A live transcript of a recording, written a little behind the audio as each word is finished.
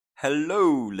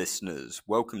Hello, listeners.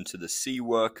 Welcome to the Sea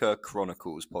Worker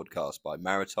Chronicles podcast by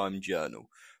Maritime Journal,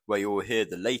 where you will hear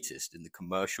the latest in the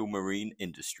commercial marine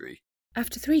industry.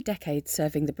 After 3 decades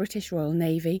serving the British Royal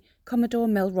Navy, Commodore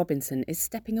Mel Robinson is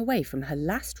stepping away from her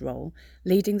last role,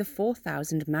 leading the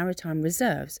 4,000 maritime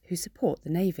reserves who support the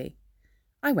Navy.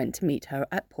 I went to meet her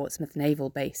at Portsmouth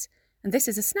Naval Base, and this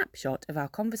is a snapshot of our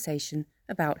conversation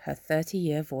about her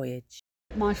 30-year voyage.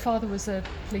 My father was a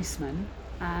policeman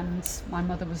and my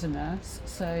mother was a nurse,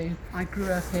 so I grew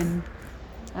up in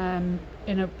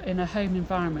a home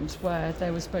environment where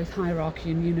there was both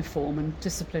hierarchy and uniform and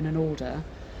discipline and order.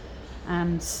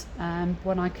 And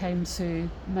when I came to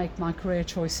make my career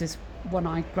choices when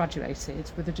I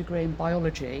graduated with a degree in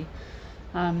biology,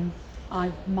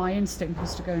 my instinct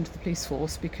was to go into the police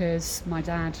force because my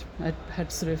dad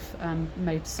had sort of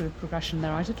made sort of progression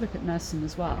there. I did look at nursing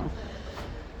as well.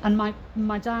 And my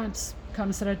dad kind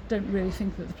of said, I don't really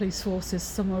think that the police force is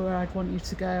somewhere where I'd want you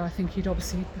to go. I think he'd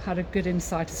obviously had a good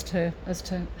insight as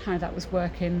to how that was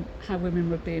working, how women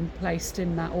were being placed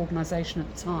in that organisation at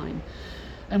the time.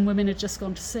 And women had just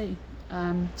gone to sea.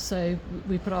 So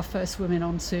we put our first women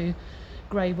onto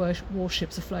grey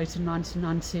warships afloat in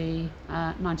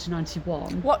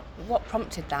 1991. What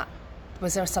prompted that?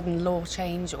 Was there a sudden law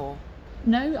change or...?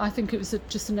 No, I think it was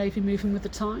just the Navy moving with the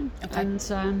time, okay. And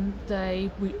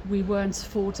we weren't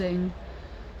affording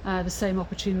the same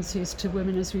opportunities to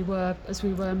women as we were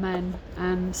men,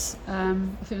 and I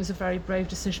think it was a very brave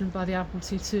decision by the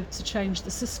Admiralty to change the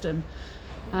system,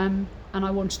 and I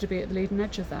wanted to be at the leading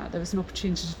edge of that. There was an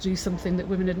opportunity to do something that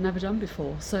women had never done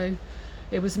before, so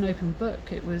it was an open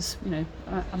book. It was, an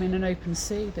open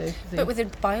sea. But with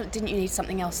didn't you need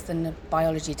something else than a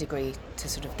biology degree to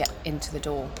sort of get into the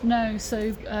door? No,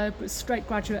 so straight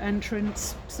graduate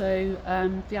entrance. So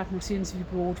the Admiralty Interview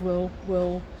Board will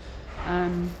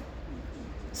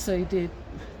so the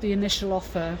initial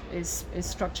offer is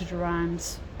structured around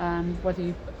whether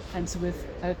you enter with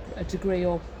a degree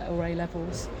or A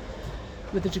levels.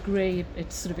 With a degree,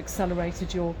 it sort of accelerated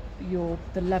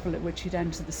the level at which you'd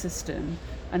enter the system,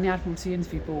 and the Admiralty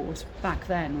Interview Board back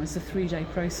then was a 3-day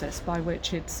process by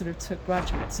which it sort of took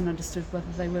graduates and understood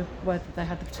whether they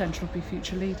had the potential to be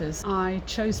future leaders. I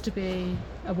chose to be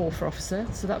a warfare officer,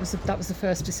 so that was the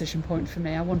first decision point for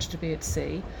me. I wanted to be at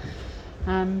sea.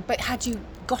 But had you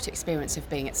got experience of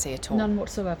being at sea at all? None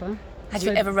whatsoever. Had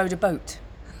you ever rowed a boat?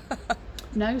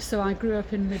 No, so I grew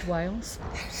up in mid Wales,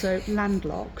 so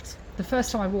landlocked. The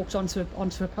first time I walked onto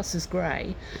a Pusser's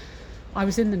Grey, I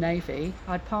was in the Navy.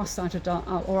 I'd passed out of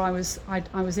I was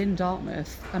in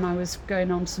Dartmouth, and I was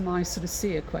going on to my sort of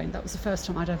sea acquaint. That was the first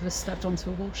time I'd ever stepped onto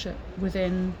a warship.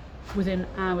 Within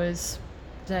hours,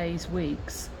 days,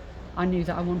 weeks, I knew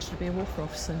that I wanted to be a warfare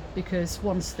officer, because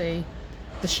once the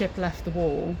ship left the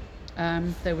wall,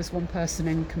 there was one person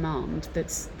in command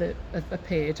that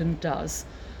appeared and does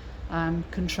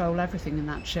control everything in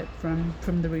that ship,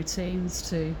 from the routines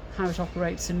to how it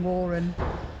operates in war, and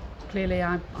clearly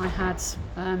I had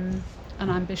an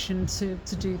ambition to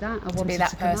do that. I wanted to be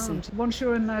that person. Once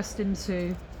you're immersed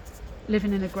into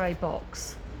living in a grey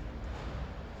box,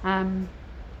 and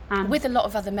with a lot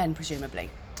of other men, presumably.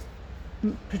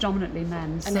 Predominantly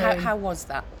men. And how was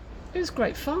that? It was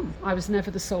great fun. I was never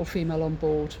the sole female on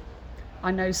board.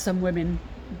 I know some women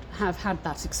have had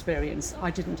that experience. I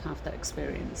didn't have that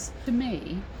experience. For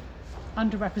me,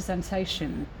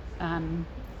 underrepresentation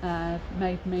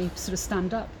made me sort of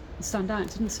stand out,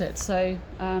 didn't it? So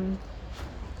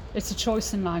it's a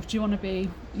choice in life. Do you want to be,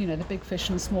 the big fish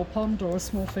in a small pond, or a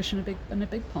small fish in a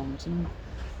big pond?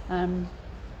 And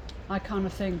I kind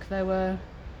of think there were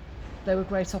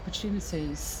great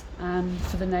opportunities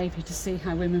for the Navy to see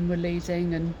how women were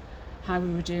leading and how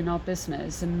we were doing our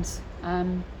business, and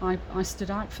I stood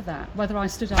out for that. Whether I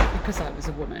stood out because I was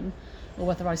a woman, or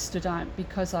whether I stood out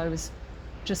because I was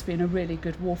just being a really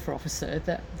good warfare officer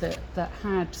that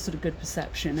had sort of good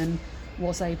perception and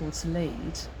was able to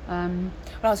lead. Well,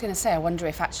 I was going to say, I wonder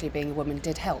if actually being a woman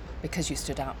did help, because you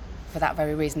stood out. For that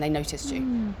very reason, they noticed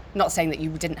you. Not saying that you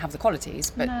didn't have the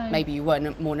qualities, but no. Maybe you were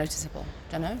more noticeable.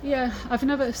 Don't know. Yeah, I've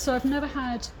never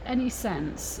had any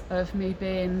sense of me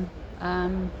being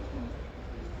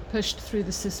pushed through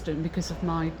the system because of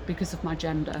my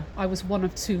gender. I was one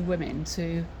of 2 women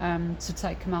to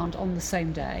take command on the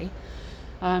same day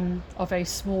of a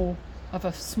small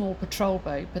patrol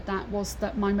boat, but that was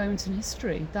my moment in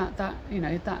history.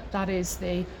 That is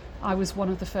I was one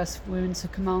of the first women to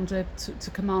command a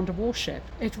warship.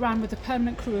 It ran with a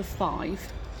permanent crew of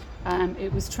 5,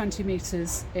 It was 20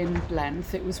 metres in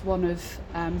length. It was one of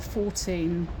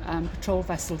 14 patrol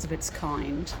vessels of its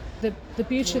kind. The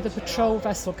beauty of the patrol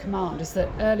vessel command is that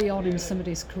early on in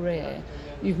somebody's career,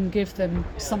 you can give them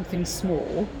something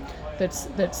small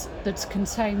that's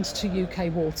contained to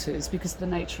UK waters because of the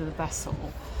nature of the vessel.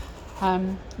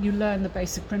 You learn the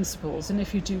basic principles, and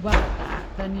if you do well at that,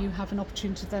 then you have an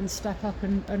opportunity to then step up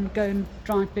and go and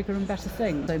drive bigger and better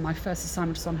things. So my first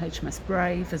assignment was on HMS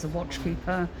Brave as a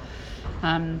watchkeeper,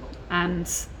 and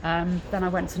then I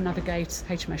went to navigate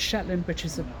HMS Shetland, which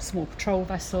is a small patrol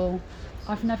vessel.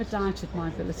 I've never doubted my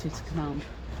ability to command.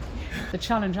 The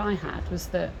challenge I had was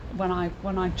that when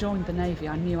I joined the Navy,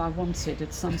 I knew I wanted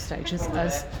at some stage,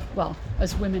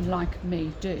 as women like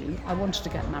me do, I wanted to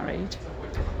get married.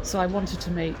 So I wanted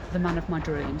to meet the man of my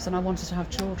dreams, and I wanted to have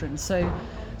children. So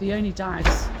the only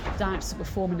doubts that were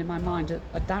forming in my mind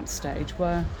at that stage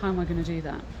were, how am I going to do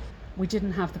that? We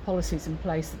didn't have the policies in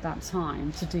place at that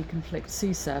time to deconflict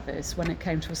sea service when it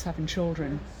came to us having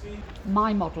children.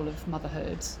 My model of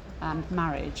motherhood and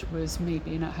marriage was me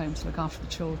being at home to look after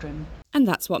the children. And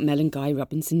that's what Mel and Guy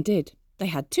Robinson did. They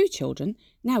had 2 children,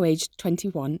 now aged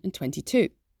 21 and 22.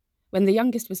 When the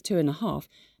youngest was 2.5,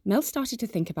 Mel started to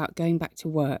think about going back to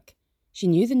work. She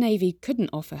knew the Navy couldn't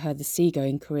offer her the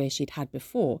seagoing career she'd had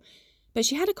before, but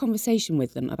she had a conversation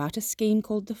with them about a scheme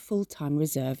called the Full-Time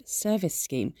Reserve Service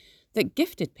Scheme that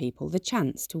gifted people the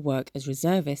chance to work as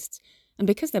reservists, and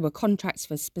because there were contracts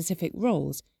for specific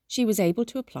roles, she was able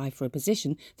to apply for a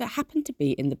position that happened to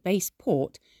be in the base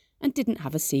port and didn't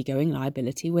have a seagoing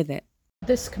liability with it.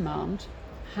 This command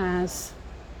has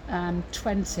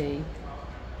 20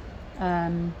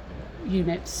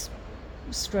 units,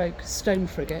 stone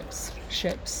frigates,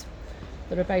 ships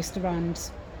that are based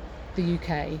around the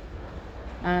UK.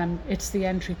 It's the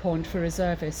entry point for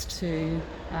reservists to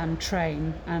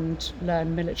train and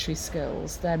learn military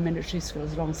skills, their military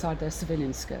skills alongside their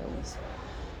civilian skills.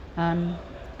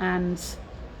 And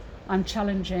I'm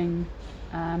challenging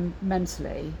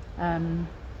mentally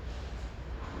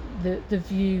the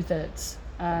view that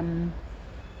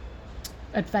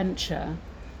adventure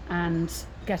and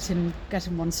getting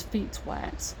one's feet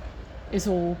wet is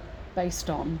all based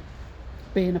on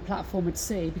being a platform at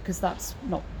sea, because that's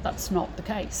not the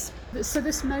case. So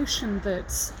this notion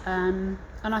that, and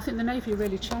I think the Navy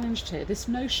really challenged here, this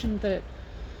notion that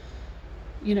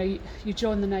you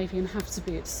join the Navy and have to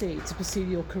be at sea to pursue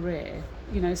your career,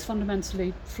 is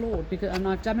fundamentally flawed. And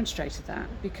I've demonstrated that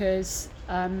because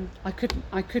I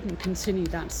couldn't continue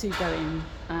that seagoing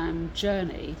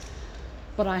journey.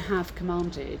 But I have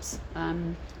commanded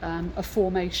a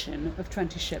formation of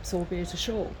 20 ships, albeit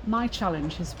ashore. My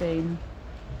challenge has been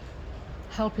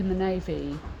helping the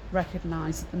Navy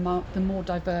recognise that the more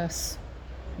diverse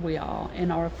we are in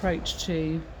our approach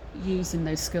to using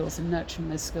those skills and nurturing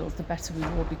those skills, the better we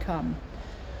will become.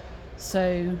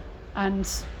 So,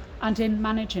 and in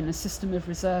managing a system of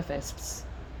reservists,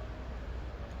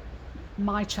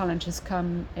 my challenge has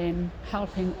come in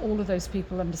helping all of those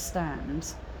people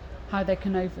understand how they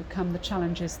can overcome the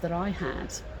challenges that I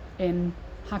had in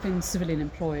having civilian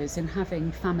employers, in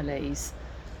having families,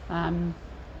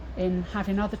 in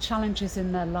having other challenges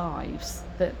in their lives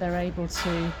that they're able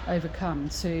to overcome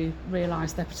to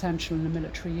realise their potential in a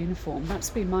military uniform. That's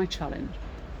been my challenge.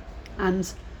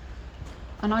 And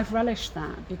I've relished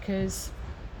that because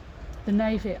the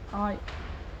Navy,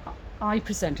 I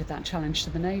presented that challenge to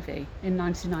the Navy in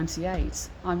 1998.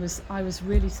 I was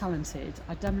really talented.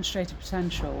 I demonstrated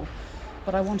potential,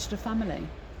 but I wanted a family.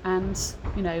 And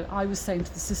I was saying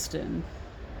to the system,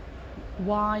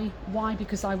 why?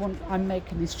 Because I'm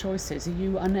making these choices. Are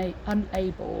you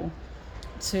unable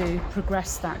to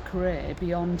progress that career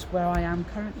beyond where I am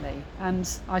currently? And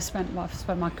I've spent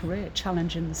my career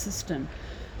challenging the system.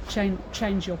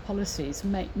 Change your policies.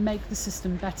 Make the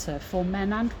system better for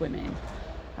men and women.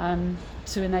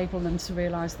 To enable them to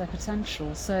realise their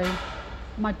potential. So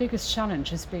my biggest challenge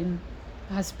has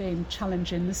been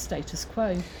challenging the status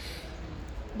quo.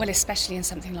 Well, especially in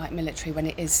something like military, when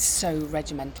it is so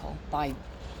regimental by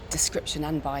description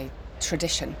and by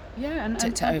tradition. Yeah, and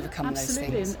to overcome those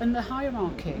things. And the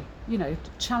hierarchy,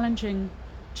 challenging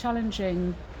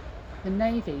the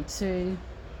Navy to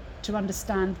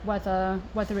understand whether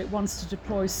it wants to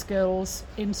deploy skills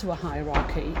into a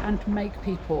hierarchy and make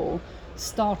people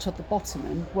start at the bottom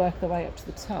and work their way up to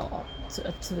the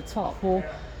top, or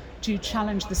do you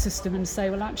challenge the system and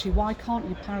say, well, actually, why can't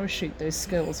you parachute those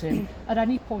skills in at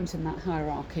any point in that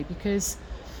hierarchy? Because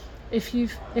if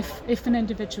an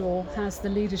individual has the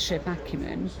leadership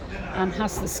acumen and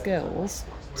has the skills,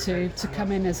 to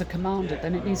come in as a commander,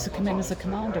 then it needs to come in as a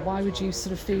commander. Why would you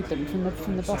sort of feed them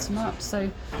from the bottom up? So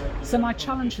my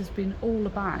challenge has been all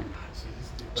about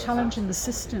challenging the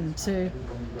system to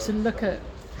look at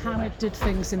how it did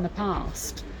things in the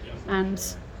past,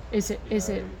 and is it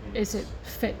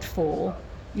fit for,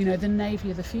 you know, the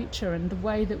Navy of the future. And the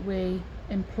way that we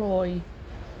employ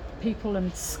people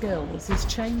and skills is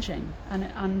changing,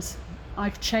 and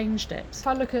I've changed it. If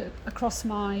I look at across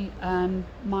my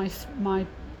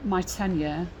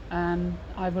tenure,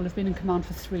 I will have been in command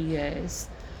for 3 years.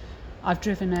 I've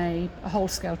driven a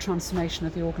whole-scale transformation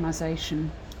of the organisation.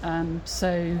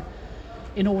 So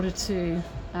in order to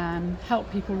help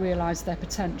people realise their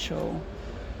potential,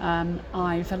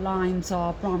 I've aligned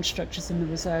our branch structures in the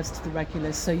reserves to the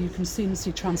regulars, so you can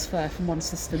seamlessly transfer from one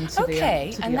system to the other.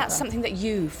 Okay, and that's something that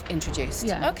you've introduced?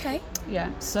 Yeah. Okay. Yeah,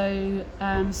 so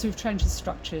we've changed the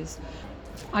structures.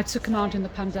 I took command in the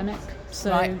pandemic,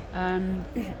 so right.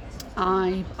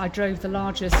 I drove the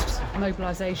largest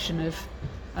mobilisation of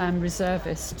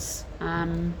reservists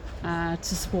to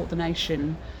support the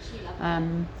nation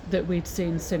that we'd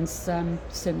seen since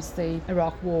the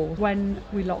Iraq War. When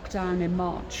we locked down in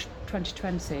March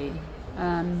 2020,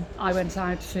 I went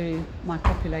out to my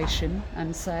population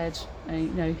and said, you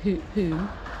know, who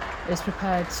is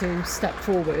prepared to step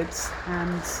forwards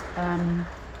and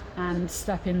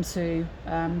step into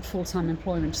full-time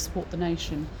employment to support the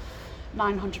nation.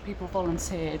 900 people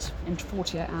volunteered in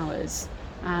 48 hours,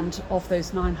 and of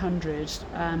those 900,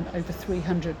 over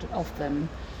 300 of them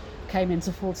came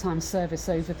into full-time service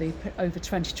over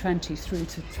 2020 through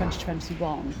to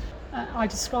 2021. I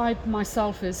describe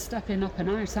myself as stepping up and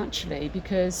out, actually,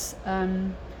 because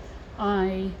I'm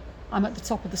at the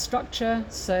top of the structure,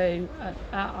 so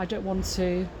I don't want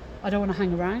to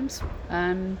hang around.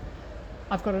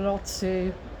 I've got a lot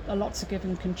to give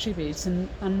and contribute,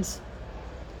 and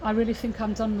I really think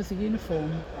I'm done with the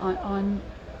uniform.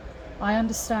 I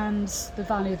understand the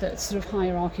value that sort of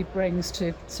hierarchy brings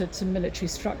to military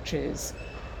structures,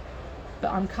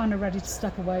 but I'm kind of ready to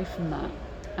step away from that,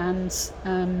 and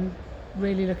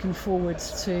really looking forward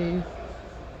to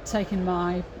taking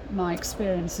my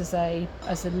experience as a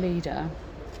leader,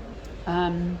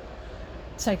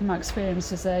 taking my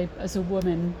experience as a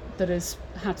woman that has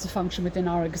had to function within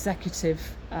our executive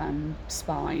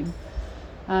spine,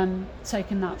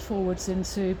 taking that forwards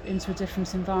into a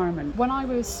different environment. When I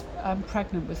was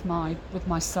pregnant with my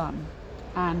son,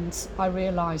 and I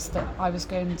realised that I was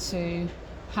going to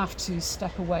have to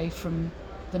step away from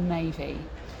the Navy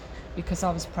because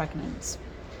I was pregnant,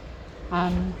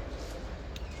 I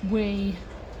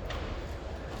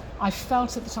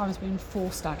felt at the time I was being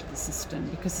forced out of the system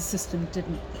because the system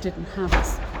didn't have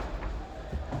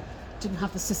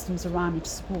the systems around me to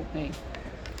support me.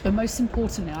 But most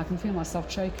importantly, I can feel myself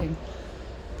choking.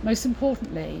 Most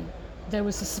importantly, there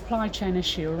was a supply chain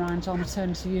issue around our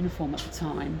maternity uniform at the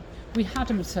time. We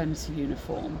had a maternity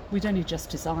uniform, we'd only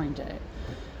just designed it.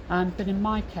 But in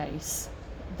my case,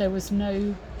 there was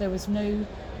no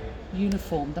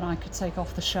uniform that I could take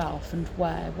off the shelf and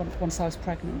wear once I was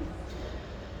pregnant.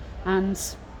 And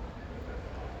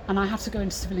I had to go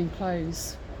into civilian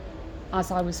clothes as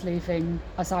I was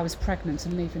pregnant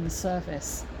and leaving the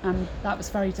service, and that was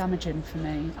very damaging for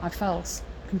me. I felt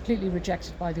completely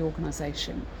rejected by the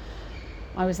organisation.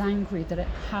 I was angry that it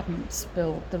hadn't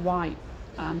built the right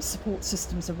support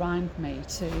systems around me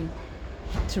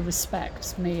to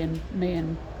respect me and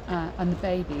the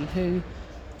baby, who,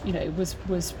 you know,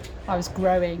 I was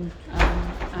growing,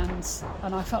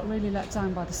 and I felt really let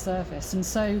down by the service. And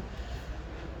so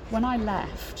when I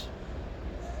left,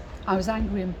 I was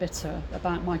angry and bitter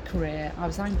about my career. I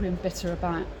was angry and bitter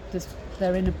about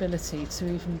their inability to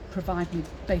even provide me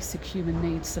basic human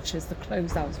needs, such as the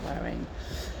clothes I was wearing.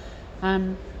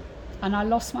 And I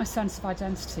lost my sense of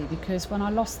identity, because when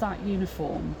I lost that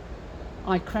uniform,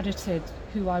 I credited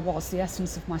who I was, the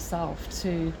essence of myself,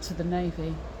 to the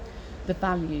Navy. The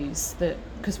values,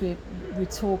 because we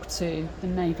talk to the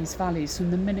Navy's values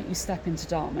from the minute you step into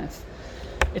Dartmouth.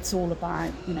 It's all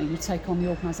about, you know, you take on the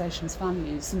organisation's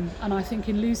values, and I think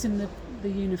in losing the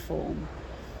uniform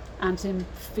and in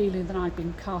feeling that I'd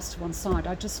been cast to one side,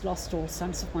 I just lost all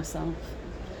sense of myself.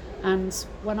 And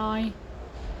when I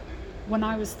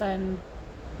was then,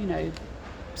 you know,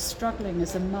 struggling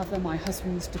as a mother, my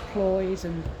husband was deployed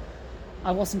and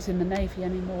I wasn't in the Navy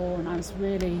anymore, and I was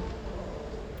really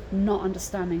not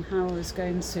understanding how I was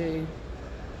going to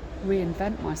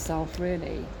reinvent myself,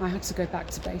 really. I had to go back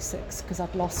to basics because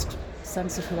I'd lost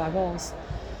sense of who I was.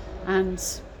 And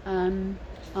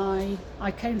I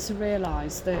came to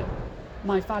realise that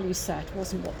my value set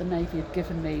wasn't what the Navy had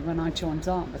given me when I joined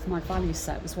Dartmouth. My value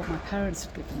set was what my parents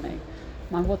had given me.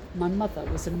 my mother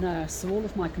was a nurse, so all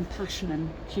of my compassion and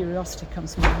curiosity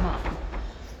comes from my mum.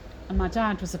 And my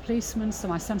dad was a policeman, so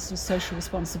my sense of social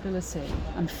responsibility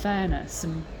and fairness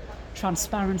and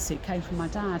transparency came from my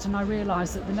dad. And I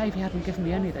realised that the Navy hadn't given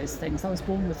me any of those things. I was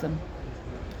born with them.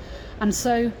 And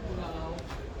so,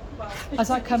 as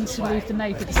I come to leave the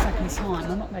Navy the second time,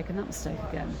 I'm not making that mistake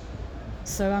again.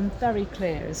 So I'm very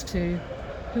clear as to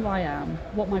who I am,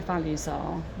 what my values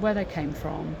are, where they came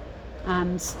from,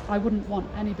 and I wouldn't want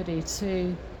anybody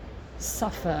to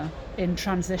suffer in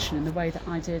transition in the way that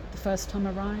I did the first time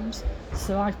around.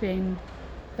 So I've been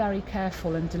very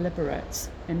careful and deliberate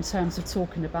in terms of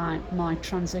talking about my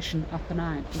transition up and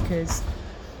out, because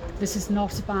this is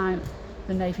not about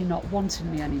the Navy not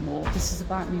wanting me anymore. This is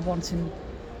about me wanting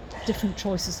different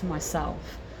choices for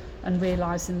myself and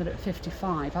realising that at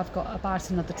 55 I've got about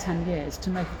another 10 years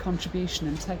to make a contribution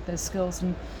and take those skills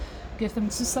and give them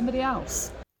to somebody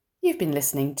else. You've been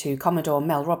listening to Commodore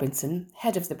Mel Robinson,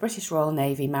 head of the British Royal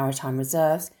Navy Maritime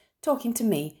Reserves, talking to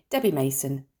me, Debbie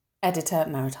Mason, editor,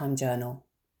 Maritime Journal.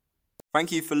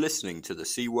 Thank you for listening to the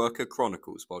Seaworker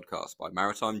Chronicles podcast by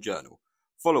Maritime Journal.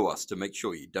 Follow us to make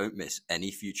sure you don't miss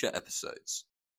any future episodes.